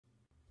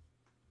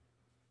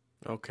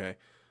Okay,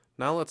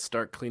 now let's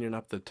start cleaning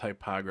up the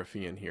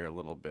typography in here a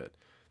little bit.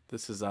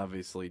 This is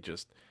obviously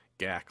just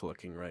gack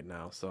looking right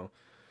now, so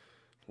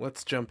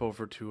let's jump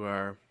over to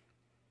our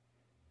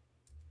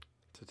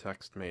to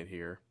TextMate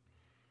here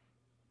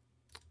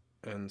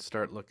and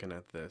start looking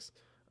at this.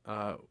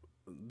 Uh,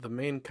 the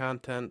main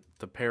content,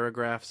 the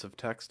paragraphs of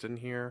text in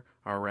here,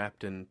 are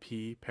wrapped in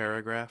P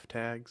paragraph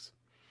tags.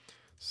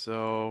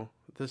 So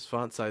this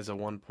font size of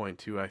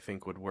 1.2 I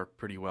think would work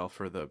pretty well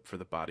for the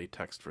body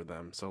text for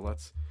them. So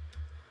let's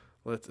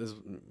is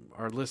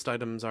our list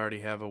items already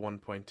have a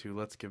 1.2.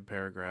 Let's give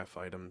paragraph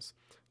items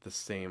the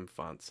same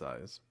font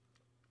size.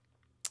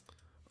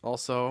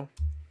 Also,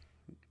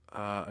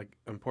 an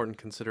important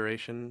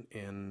consideration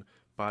in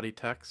body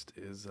text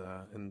is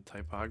in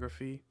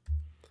typography,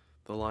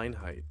 the line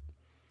height.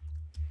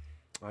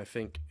 I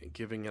think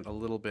giving it a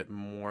little bit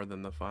more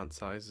than the font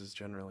size is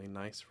generally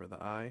nice for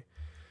the eye.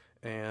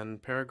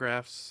 And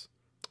paragraphs,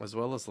 as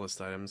well as list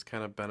items,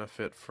 kind of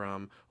benefit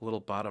from a little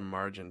bottom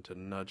margin to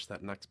nudge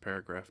that next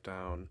paragraph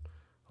down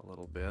a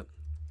little bit.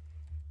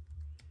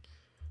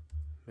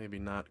 Maybe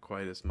not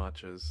quite as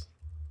much as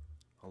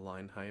a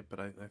line height, but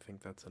I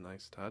think that's a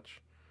nice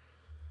touch.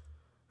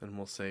 And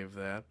we'll save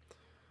that.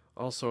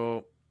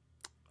 Also,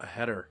 a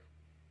header.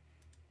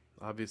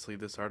 Obviously,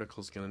 this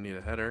article is going to need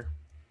a header.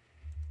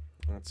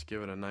 Let's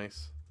give it a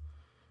nice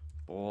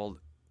bold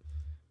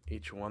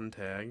H1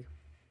 tag.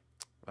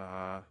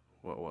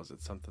 What was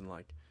it? Something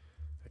like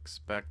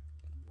expect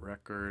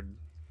record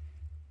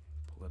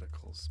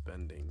political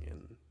spending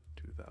in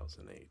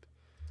 2008.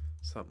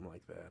 Something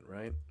like that,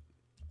 right?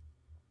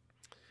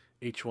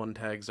 H1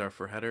 tags are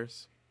for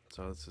headers,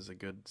 so this is a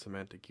good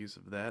semantic use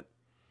of that.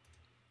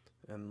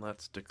 And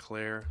let's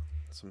declare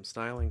some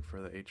styling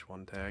for the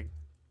H1 tag.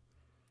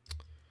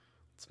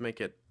 Let's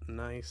make it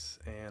nice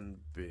and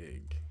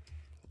big,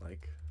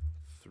 like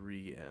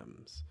 3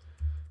 M's.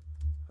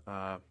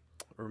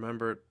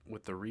 Remember,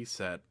 with the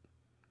reset,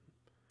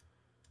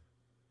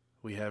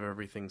 we have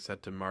everything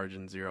set to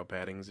margin 0,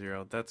 padding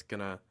 0. That's going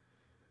to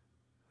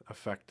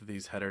affect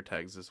these header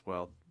tags as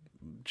well.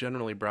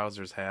 Generally,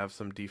 browsers have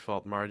some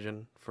default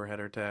margin for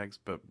header tags,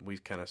 but we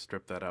kind of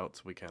strip that out,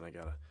 so we kind of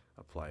got to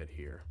apply it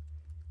here.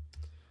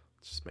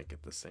 Let's just make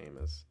it the same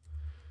as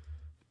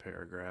the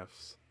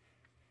paragraphs.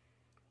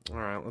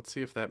 Alright, let's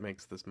see if that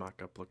makes this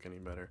mock-up look any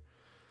better.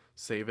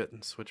 Save it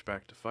and switch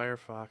back to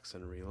Firefox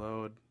and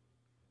reload.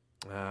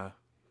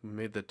 We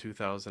made the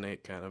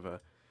 2008 kind of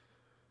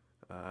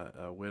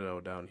a widow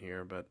down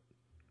here, but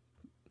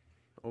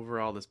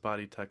overall this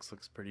body text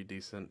looks pretty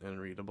decent and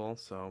readable,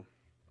 so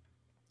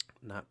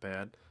not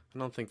bad. I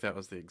don't think that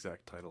was the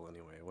exact title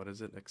anyway. What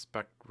is it?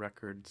 Expect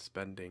record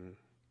spending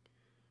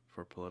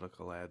for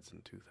political ads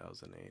in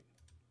 2008.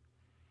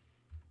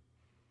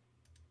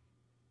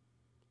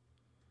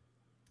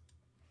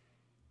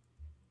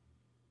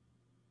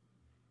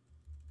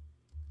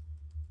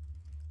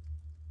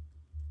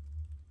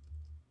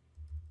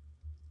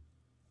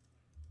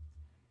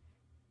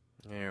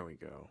 There we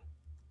go.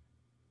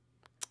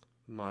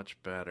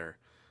 Much better.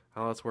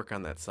 Now let's work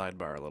on that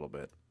sidebar a little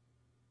bit.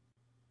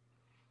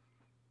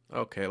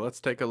 Okay, let's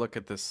take a look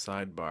at this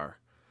sidebar,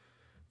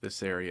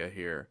 this area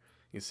here.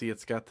 You see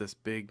it's got this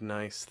big,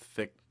 nice,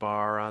 thick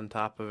bar on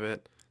top of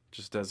it,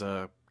 just as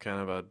a kind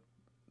of a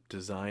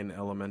design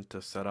element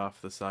to set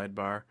off the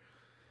sidebar.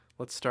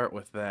 Let's start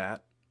with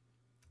that.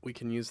 We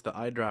can use the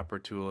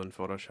eyedropper tool in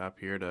Photoshop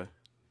here to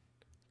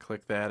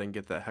click that and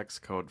get the hex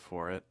code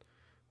for it,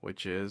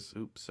 which is,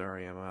 oops,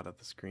 sorry, I'm out of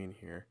the screen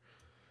here,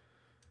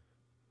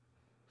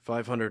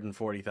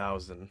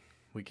 540,000.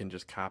 We can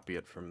just copy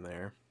it from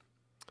there.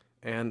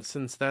 And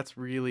since that's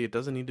really, it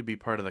doesn't need to be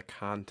part of the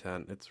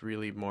content, it's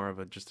really more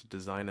of just a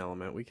design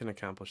element, we can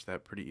accomplish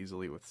that pretty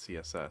easily with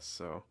CSS.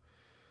 So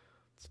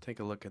let's take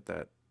a look at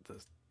the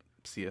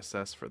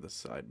CSS for the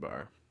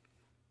sidebar.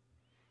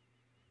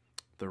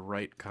 The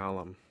right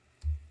column,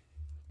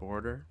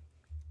 border,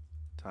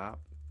 top.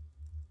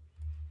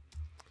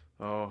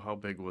 Oh, how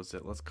big was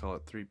it? Let's call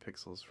it 3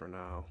 pixels for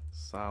now.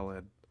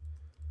 Solid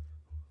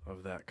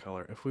of that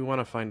color. If we want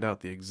to find out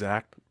the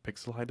exact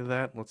pixel height of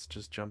that, let's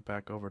just jump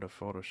back over to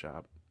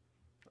Photoshop.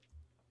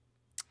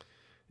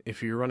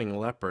 If you're running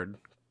Leopard,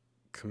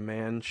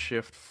 Command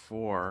Shift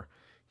 4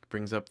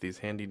 brings up these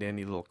handy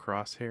dandy little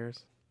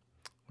crosshairs,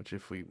 which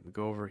if we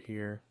go over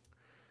here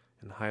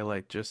and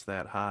highlight just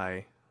that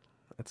high,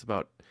 that's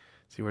about,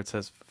 see where it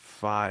says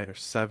 5 or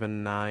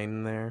 7,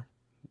 9 there?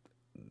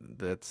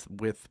 That's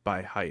width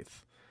by height.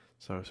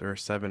 So, or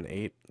 7,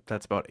 8,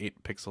 that's about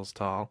 8 pixels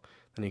tall.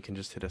 Then you can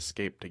just hit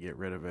escape to get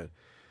rid of it.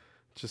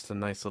 It's just a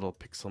nice little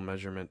pixel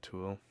measurement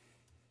tool.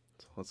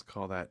 So let's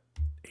call that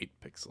 8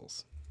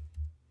 pixels.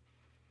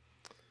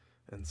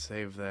 And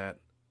save that.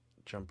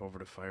 Jump over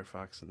to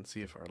Firefox and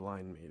see if our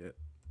line made it.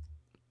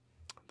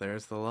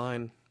 There's the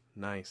line.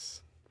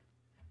 Nice.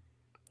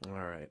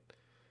 Alright.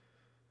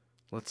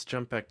 Let's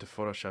jump back to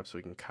Photoshop so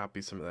we can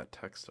copy some of that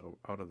text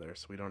out of there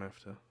so we don't have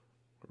to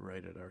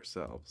write it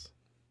ourselves.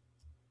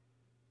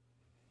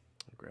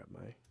 I'll grab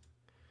my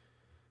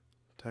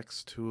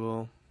text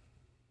tool,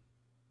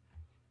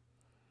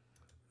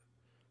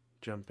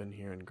 jump in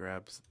here and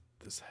grab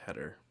this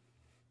header.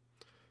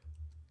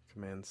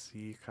 Command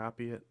C,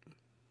 copy it.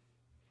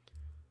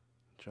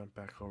 Jump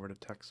back over to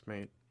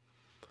TextMate.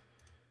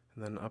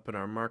 And then up in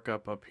our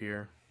markup up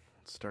here,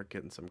 let's start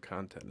getting some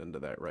content into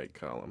that right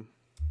column.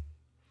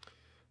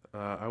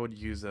 I would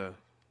use a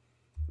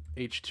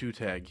H2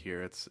 tag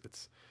here. It's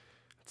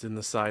in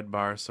the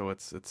sidebar, so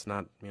it's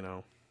not, you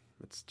know,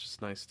 it's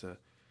just nice to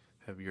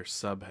have your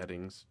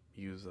subheadings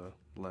use a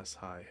less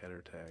high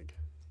header tag.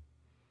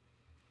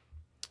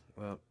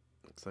 Well,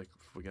 looks like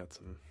we got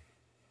some,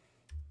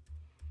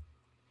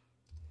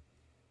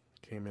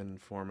 came in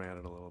and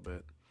formatted a little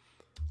bit,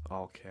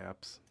 all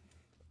caps.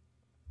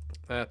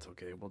 That's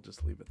okay, we'll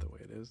just leave it the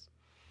way it is.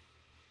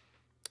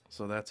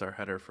 So that's our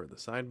header for the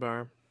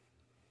sidebar.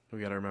 We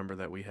got to remember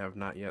that we have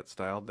not yet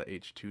styled the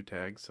H2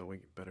 tag, so we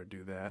better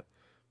do that.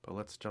 But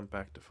let's jump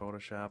back to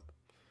Photoshop.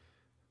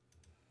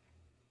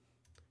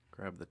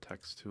 Grab the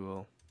text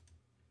tool.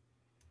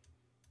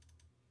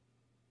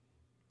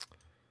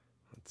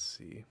 Let's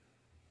see.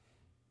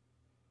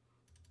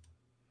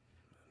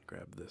 And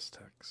grab this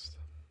text.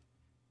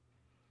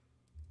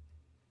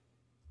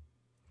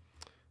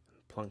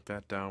 And plunk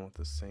that down with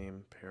the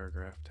same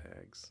paragraph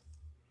tags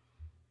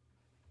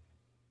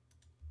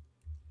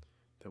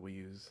that we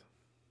use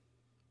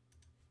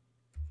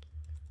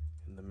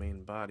in the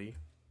main body.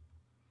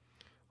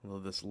 Although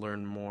this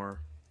learn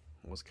more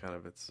was kind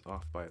of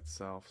off by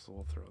itself, so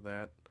we'll throw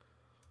that.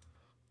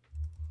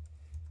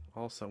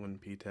 Also in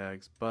p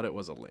tags, but it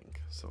was a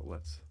link, so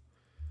let's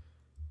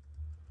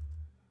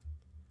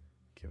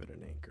give it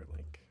an anchor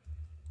link.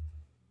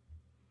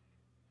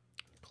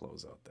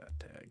 Close out that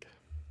tag.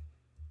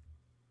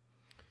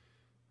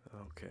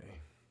 Okay,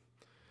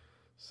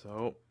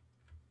 so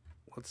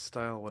let's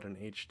style what an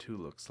H2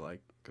 looks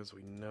like, because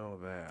we know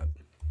that.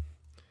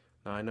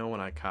 Now I know when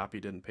I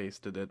copied and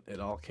pasted it, it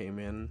all came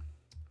in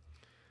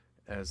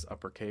as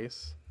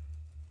uppercase,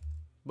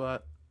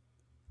 but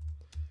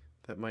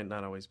that might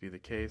not always be the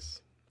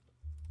case.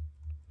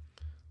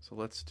 So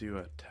let's do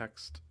a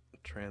text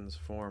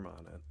transform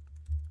on it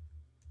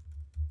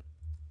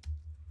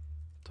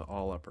to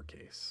all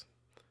uppercase,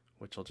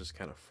 which will just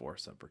kind of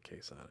force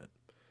uppercase on it,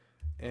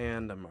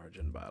 and a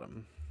margin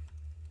bottom.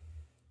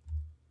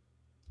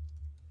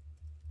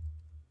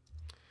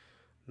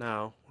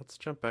 Now, let's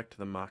jump back to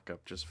the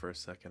mock-up just for a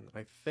second.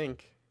 I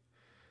think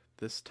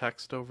this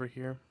text over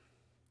here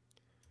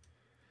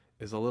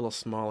is a little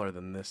smaller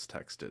than this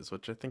text is,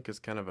 which I think is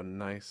kind of a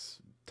nice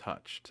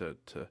touch to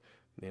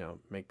you know,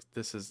 make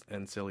this is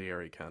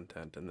ancillary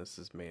content and this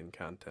is main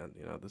content.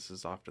 You know, this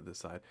is off to the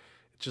side.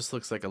 It just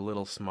looks like a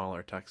little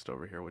smaller text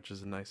over here, which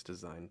is a nice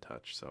design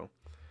touch. So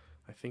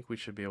I think we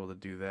should be able to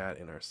do that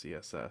in our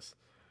CSS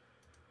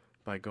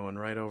by going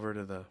right over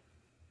to the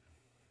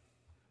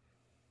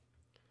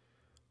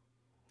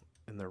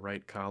in the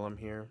right column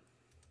here.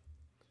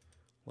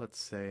 Let's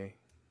say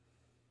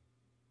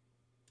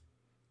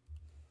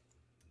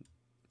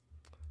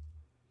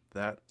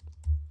that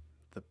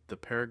the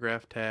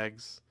paragraph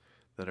tags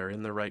that are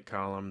in the right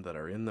column that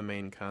are in the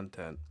main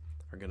content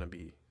are going to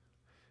be,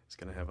 it's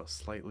going to have a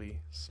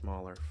slightly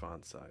smaller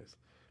font size.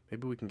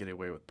 Maybe we can get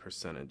away with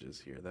percentages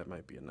here. That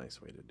might be a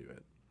nice way to do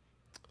it,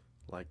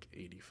 like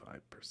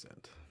 85%.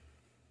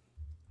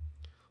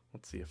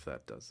 Let's see if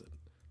that does it.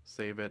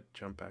 Save it,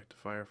 jump back to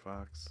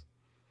Firefox,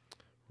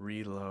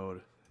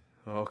 reload.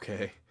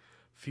 Okay,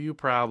 few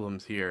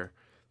problems here.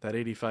 That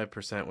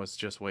 85% was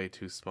just way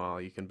too small.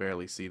 You can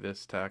barely see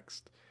this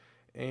text,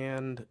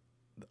 and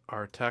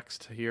our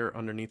text here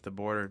underneath the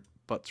border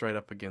butts right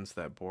up against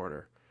that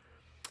border.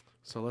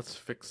 So let's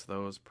fix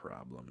those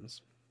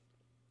problems.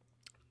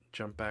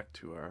 Jump back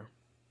to our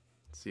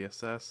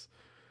CSS.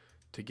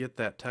 To get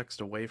that text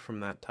away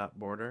from that top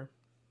border,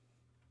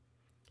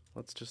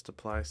 let's just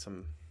apply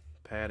some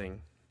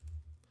padding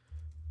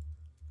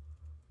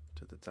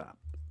to the top.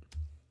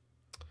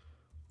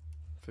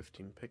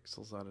 15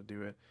 pixels ought to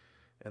do it.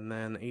 And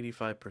then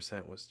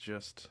 85% was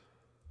just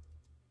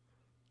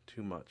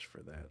too much for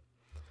that.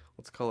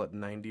 Let's call it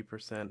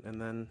 90%,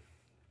 and then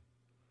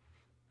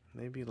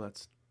maybe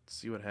let's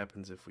see what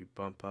happens if we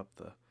bump up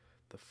the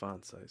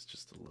font size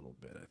just a little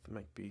bit. It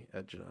might be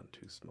edging on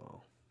too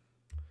small,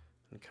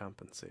 and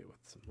compensate with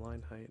some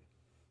line height.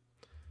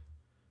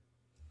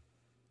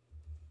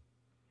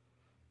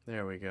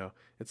 There we go.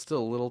 It's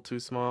still a little too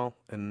small,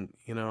 and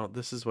you know,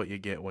 this is what you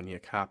get when you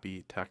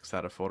copy text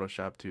out of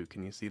Photoshop too.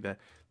 Can you see that?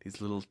 These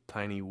little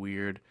tiny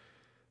weird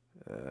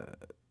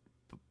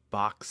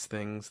box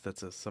things,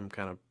 that's some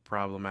kind of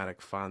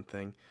problematic font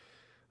thing.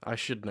 I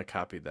shouldn't have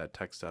copied that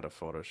text out of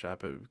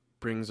Photoshop. It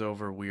brings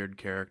over weird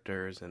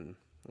characters, and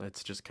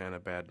it's just kind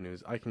of bad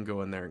news. I can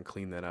go in there and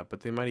clean that up, but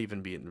they might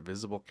even be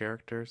invisible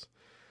characters.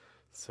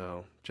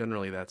 So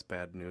generally that's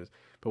bad news.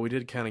 But we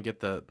did kind of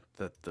get the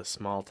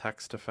small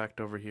text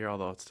effect over here,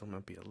 although it still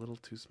might be a little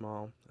too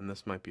small, and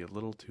this might be a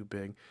little too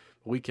big.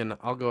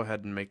 I'll go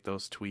ahead and make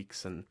those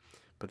tweaks,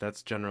 but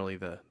that's generally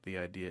the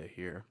idea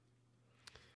here.